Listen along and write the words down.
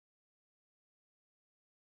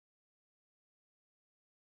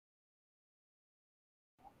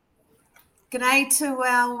G'day to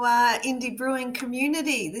our indie brewing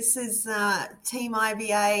community. This is Team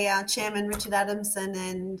IBA Chairman Richard Adamson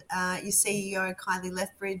and your CEO Kylie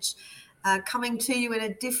Lethbridge coming to you in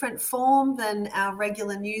a different form than our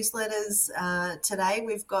regular newsletters. Today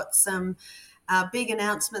we've got some big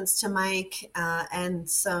announcements to make and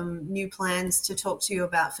some new plans to talk to you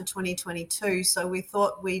about for 2022. So we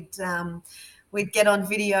thought we'd get on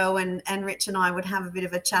video and Rich and I would have a bit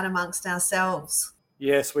of a chat amongst ourselves.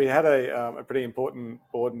 Yes, we had a pretty important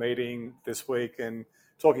board meeting this week and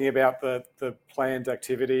talking about the planned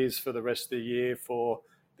activities for the rest of the year for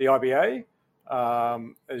the IBA.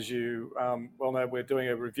 As you well know, we're doing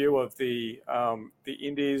a review of the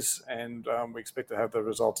Indies, and we expect to have the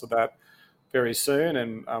results of that very soon.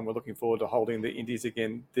 And we're looking forward to holding the Indies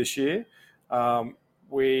again this year.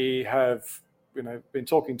 We have, been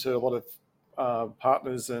talking to a lot of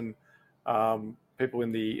partners and people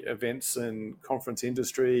in the events and conference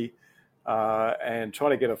industry and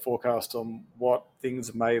trying to get a forecast on what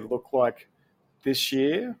things may look like this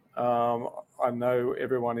year. I know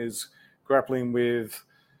everyone is grappling with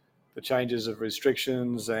the changes of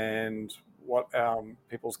restrictions and what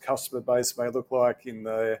people's customer base may look like in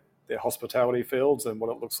their hospitality fields and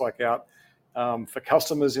what it looks like out for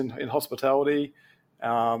customers in hospitality.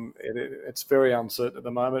 It's very uncertain at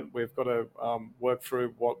the moment. We've got to work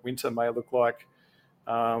through what winter may look like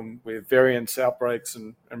with variants, outbreaks,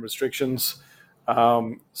 and restrictions.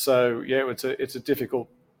 It's a difficult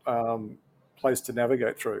place to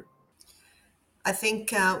navigate through. I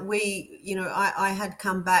think I had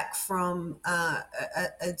come back from a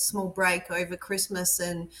small break over Christmas,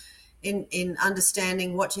 and in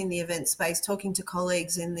understanding, watching the event space, talking to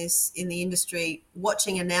colleagues in the industry,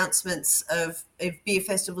 watching announcements of beer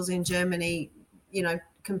festivals in Germany,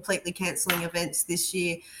 completely cancelling events this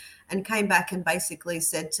year. And came back and basically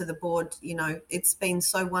said to the board, it's been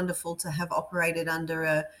so wonderful to have operated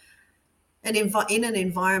under in an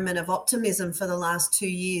environment of optimism for the last 2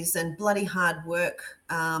 years and bloody hard work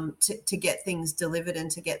to get things delivered and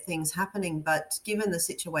to get things happening. But given the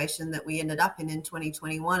situation that we ended up in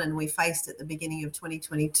 2021 and we faced at the beginning of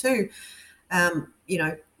 2022, I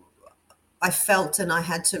felt and I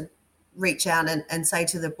had to reach out and say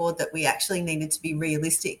to the board that we actually needed to be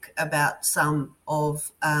realistic about some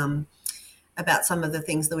of the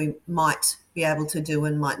things that we might be able to do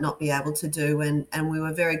and might not be able to do. And we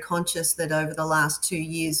were very conscious that over the last 2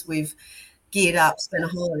 years we've geared up, spent a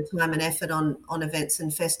whole lot of time and effort on events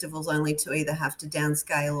and festivals only to either have to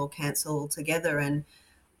downscale or cancel altogether. And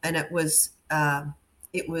it was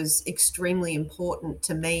extremely important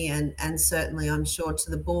to me and certainly I'm sure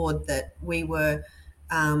to the board that we were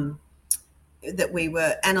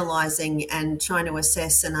analysing and trying to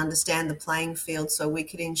assess and understand the playing field so we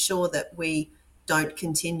could ensure that we don't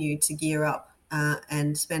continue to gear up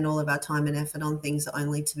and spend all of our time and effort on things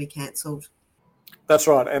only to be cancelled. That's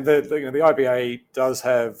right. And the IBA does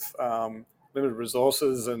have limited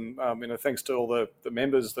resources and, thanks to all the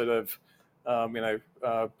members that have,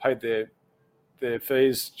 paid their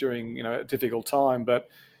fees during, a difficult time. But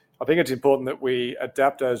I think it's important that we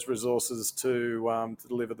adapt those resources to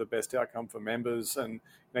deliver the best outcome for members and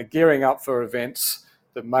gearing up for events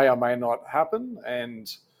that may or may not happen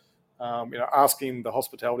and asking the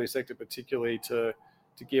hospitality sector particularly to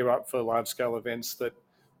gear up for large-scale events that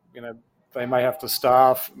they may have to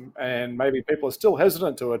staff, and maybe people are still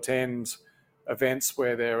hesitant to attend events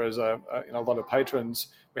where there is a lot of patrons.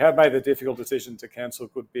 We have made the difficult decision to cancel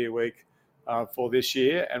Good Beer Week for this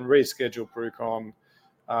year and reschedule BrewCon.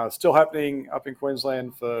 Still happening up in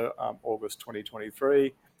Queensland for August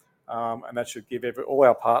 2023, and that should give all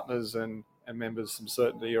our partners and members some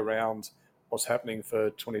certainty around what's happening for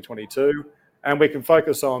 2022, and we can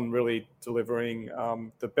focus on really delivering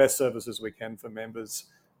the best services we can for members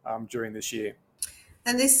during this year.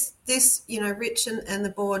 And this Rich and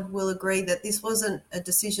the board will agree that this wasn't a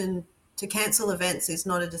decision to cancel events is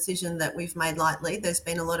not a decision that we've made lightly. There's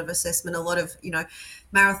been a lot of assessment, a lot of,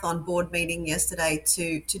 marathon board meeting yesterday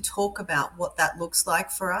to talk about what that looks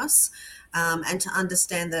like for us and to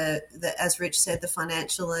understand the as Rich said, the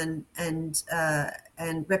financial and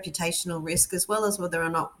reputational risk, as well as whether or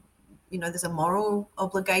not, there's a moral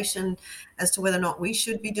obligation as to whether or not we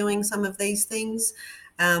should be doing some of these things.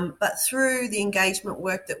 But through the engagement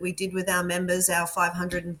work that we did with our members, our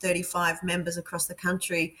 535 members across the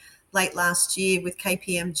country, late last year with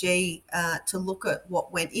KPMG to look at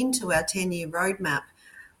what went into our 10-year roadmap,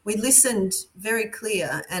 we listened very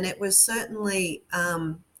clear, and it was certainly,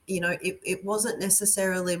 it wasn't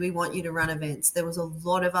necessarily we want you to run events. There was a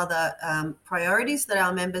lot of other priorities that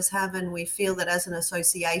our members have, and we feel that as an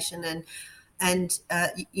association and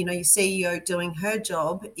your CEO doing her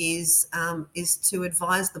job is to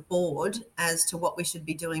advise the board as to what we should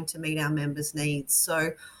be doing to meet our members' needs.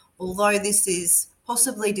 So, although this is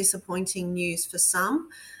possibly disappointing news for some,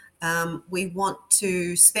 we want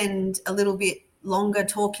to spend a little bit longer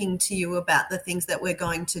talking to you about the things that we're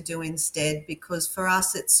going to do instead, because for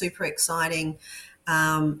us it's super exciting.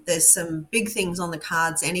 There's some big things on the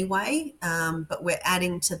cards anyway, but we're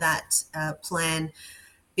adding to that plan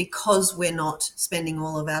because we're not spending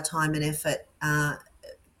all of our time and effort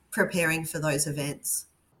preparing for those events.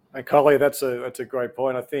 And Kylie, that's a great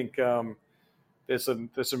point. I think there's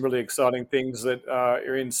some really exciting things that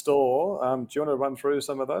are in store. Do you want to run through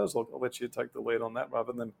some of those? I'll let you take the lead on that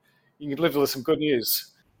rather than you can deliver some good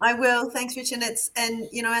news. I will. Thanks, Richard. As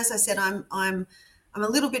I said, I'm a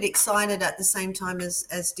little bit excited at the same time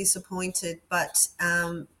as disappointed, but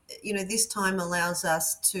this time allows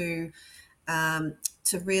us to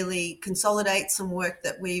really consolidate some work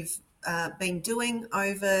that we've been doing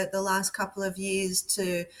over the last couple of years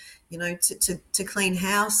to clean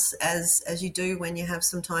house as you do when you have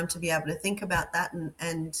some time to be able to think about that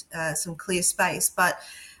and some clear space. But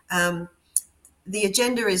the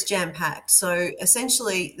agenda is jam-packed. So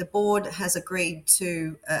essentially the board has agreed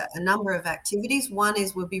to a number of activities. One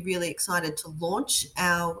is we'll be really excited to launch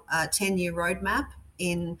our 10-year roadmap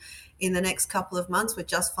in the next couple of months. We're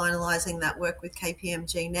just finalising that work with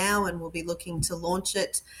KPMG now, and we'll be looking to launch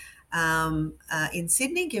it in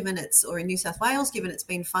Sydney, or in New South Wales, given it's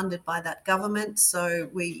been funded by that government. So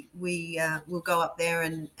we will go up there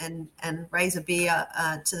and raise a beer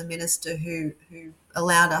to the minister who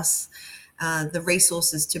allowed us the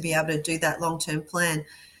resources to be able to do that long-term plan.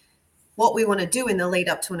 What we want to do in the lead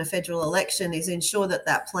up to a federal election is ensure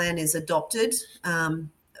that plan is adopted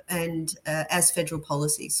and as federal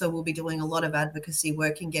policy. So we'll be doing a lot of advocacy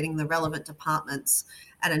work and getting the relevant departments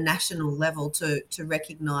at a national level to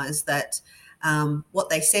recognise that what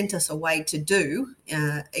they sent us away to do,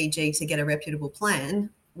 e.g. to get a reputable plan,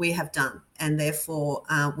 we have done, and therefore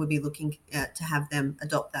we'll be looking to have them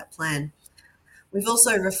adopt that plan. We've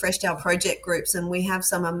also refreshed our project groups, and we have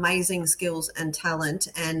some amazing skills and talent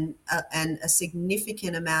and a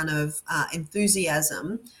significant amount of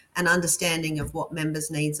enthusiasm and understanding of what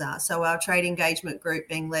members' needs are. So our trade engagement group,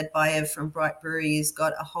 being led by Ev from Bright Brewery, has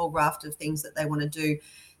got a whole raft of things that they want to do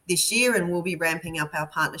this year, and we'll be ramping up our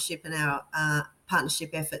partnership and our partnership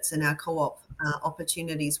efforts and our co-op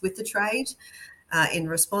opportunities with the trade. In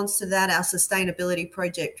response to that, our sustainability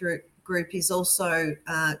project group is also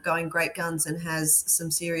going great guns and has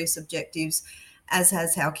some serious objectives, as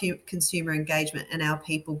has our consumer engagement and our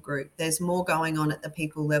people group. There's more going on at the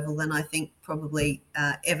people level than I think probably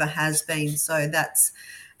ever has been. So that's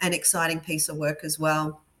an exciting piece of work as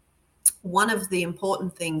well. One of the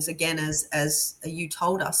important things, again, as you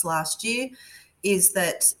told us last year, is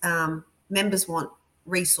that members want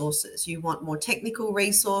resources. You want more technical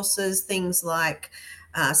resources, things like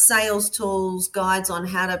sales tools, guides on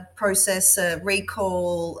how to process a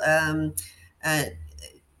recall,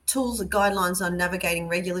 tools and guidelines on navigating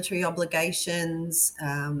regulatory obligations,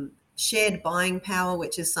 shared buying power,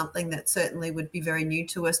 which is something that certainly would be very new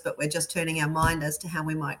to us, but we're just turning our mind as to how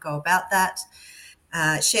we might go about that.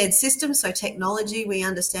 Shared systems, so technology, we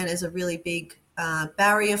understand is a really big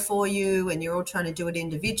barrier for you, and you're all trying to do it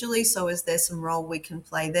individually. So is there some role we can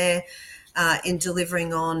play there in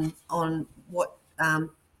delivering on what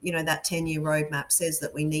that 10-year roadmap says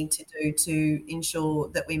that we need to do to ensure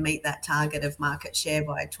that we meet that target of market share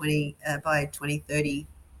by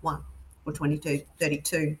 2031 or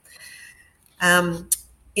 2032.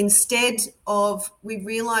 Instead of, we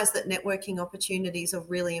realise that networking opportunities are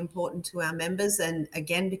really important to our members, and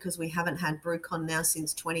again, because we haven't had BrewCon now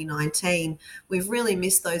since 2019, we've really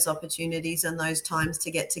missed those opportunities and those times to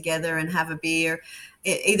get together and have a beer,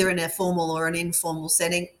 either in a formal or an informal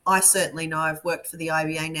setting. I certainly know I've worked for the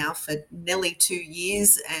IBA now for nearly 2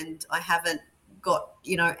 years, and I haven't got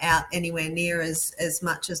out anywhere near as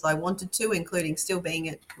much as I wanted to, including still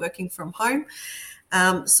being working from home.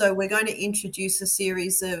 So we're going to introduce a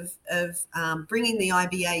series of bringing the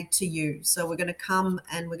IBA to you. So we're going to come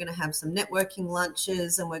and we're going to have some networking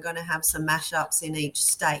lunches, and we're going to have some mashups in each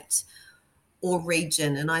state or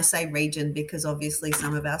region. And I say region because obviously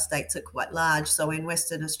some of our states are quite large. So in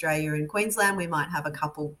Western Australia and Queensland, we might have a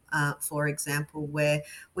couple, for example, where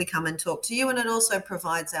we come and talk to you. And it also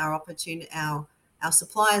provides our opportunity, our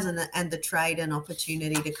suppliers and the trade an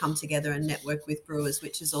opportunity to come together and network with brewers,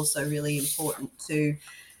 which is also really important to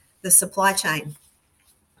the supply chain.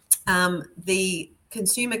 The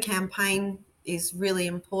consumer campaign is really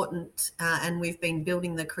important, and we've been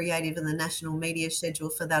building the creative and the national media schedule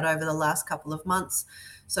for that over the last couple of months.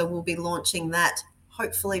 So we'll be launching that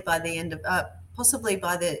hopefully by the end of possibly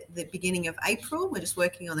by the beginning of April. We're just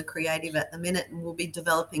working on the creative at the minute, and we'll be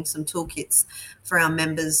developing some toolkits for our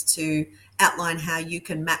members to outline how you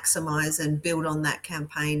can maximise and build on that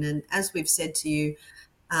campaign. And as we've said to you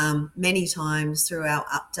many times through our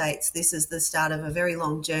updates, this is the start of a very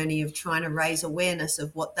long journey of trying to raise awareness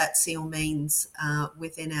of what that seal means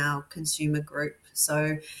within our consumer group.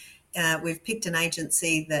 So we've picked an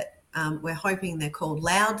agency that we're hoping, they're called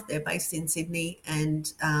Loud. They're based in Sydney,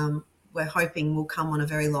 and we're hoping will come on a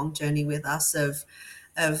very long journey with us of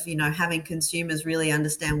having consumers really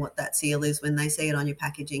understand what that seal is when they see it on your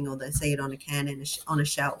packaging or they see it on a can on a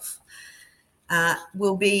shelf.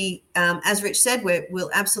 We'll be, as Rich said,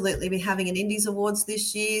 we'll absolutely be having an Indies Awards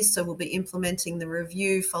this year. So we'll be implementing the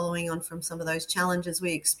review following on from some of those challenges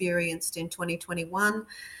we experienced in 2021.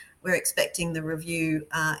 We're expecting the review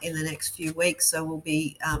in the next few weeks, so we'll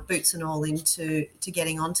be boots and all into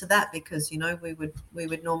getting onto that, because we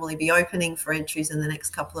would normally be opening for entries in the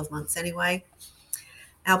next couple of months anyway.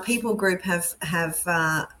 Our people group have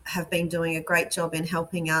been doing a great job in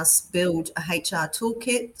helping us build a HR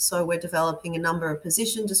toolkit. So we're developing a number of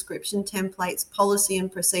position description templates, policy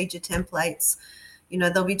and procedure templates.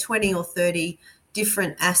 There'll be 20 or 30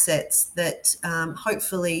 different assets that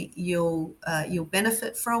hopefully you'll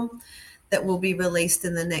benefit from, that will be released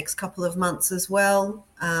in the next couple of months as well.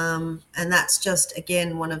 And that's just,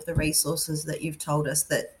 again, one of the resources that you've told us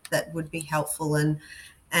that would be helpful and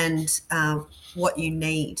what you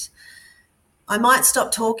need. I might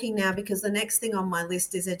stop talking now, because the next thing on my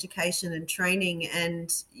list is education and training,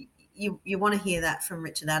 and you want to hear that from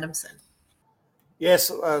Richard Adamson.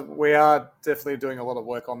 Yes, we are definitely doing a lot of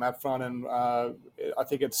work on that front, and I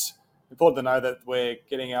think it's important to know that we're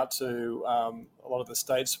getting out to a lot of the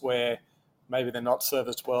states where maybe they're not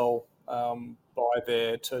serviced well by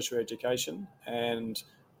their tertiary education, and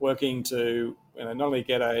working to not only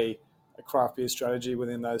get a craft beer strategy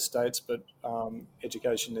within those states, but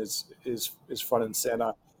education is front and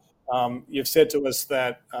centre. You've said to us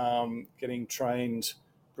that getting trained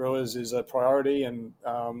brewers is a priority, and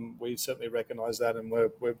we certainly recognise that, and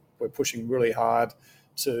we're pushing really hard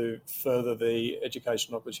to further the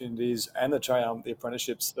education opportunities and the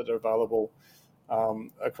apprenticeships that are available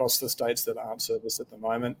across the states that aren't serviced at the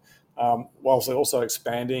moment, whilst also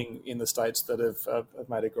expanding in the states that have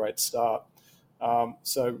made a great start.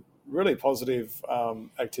 So really positive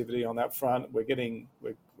activity on that front. We're getting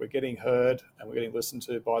heard, and we're getting listened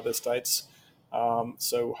to by the states.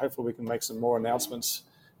 So hopefully we can make some more announcements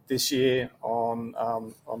this year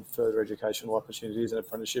on further educational opportunities and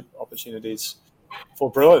apprenticeship opportunities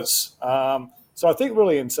for brewers. So I think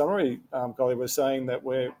really in summary, Golly, we're saying that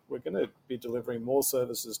we're going to be delivering more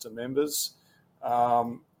services to members.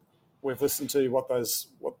 We've listened to what those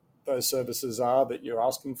services are that you're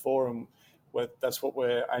asking for, and that's what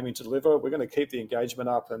we're aiming to deliver. We're going to keep the engagement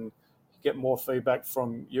up and get more feedback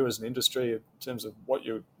from you as an industry in terms of what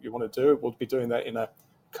you want to do. We'll be doing that in a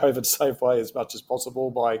COVID-safe way as much as possible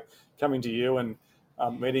by coming to you and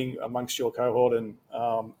meeting amongst your cohort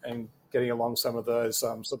and getting along some of those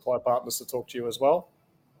supply partners to talk to you as well.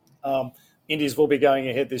 Indies will be going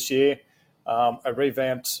ahead this year, a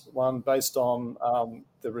revamped one based on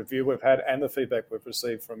the review we've had and the feedback we've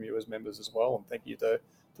received from you as members as well. And thank you to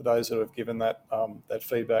those who have given that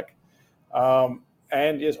feedback.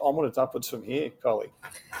 And yes, onwards upwards from here, Collie.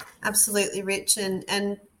 Absolutely, Rich,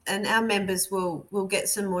 and our members will get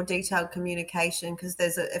some more detailed communication, because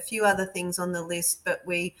there's a few other things on the list, but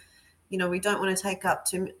we don't want to take up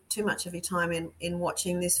too much of your time in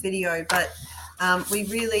watching this video. But we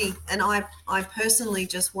really, and I personally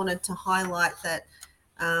just wanted to highlight that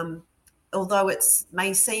although it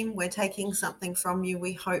may seem we're taking something from you,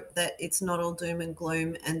 we hope that it's not all doom and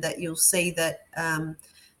gloom, and that you'll see that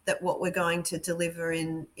that what we're going to deliver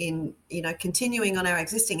in continuing on our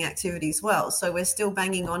existing activities well. So we're still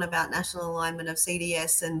banging on about national alignment of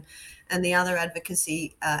CDS and the other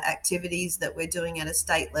advocacy activities that we're doing at a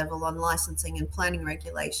state level on licensing and planning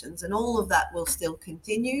regulations, and all of that will still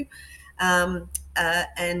continue. And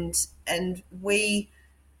we,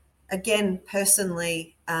 again,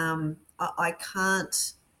 personally, I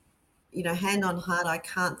can't, hand on heart, I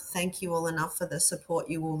can't thank you all enough for the support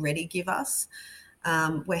you already give us.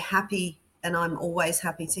 We're happy, and I'm always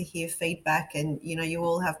happy to hear feedback, and you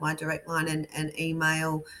all have my direct line and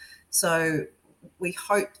email. So we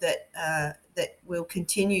hope that that we'll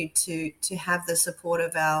continue to have the support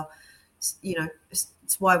of our,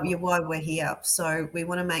 it's why we're here. So we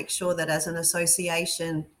want to make sure that as an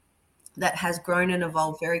association that has grown and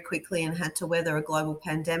evolved very quickly and had to weather a global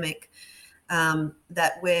pandemic,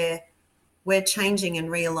 that we're changing and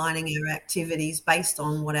realigning our activities based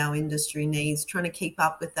on what our industry needs, trying to keep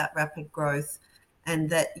up with that rapid growth, and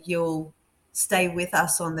that you'll stay with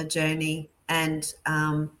us on the journey and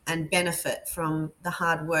benefit from the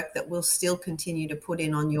hard work that we'll still continue to put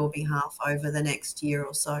in on your behalf over the next year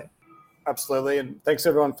or so. Absolutely. And thanks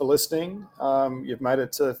everyone for listening. You've made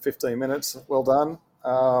it to 15 minutes. Well done.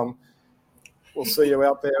 We'll see you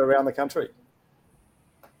out there around the country.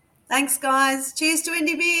 Thanks, guys. Cheers to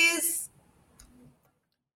Indie Beers.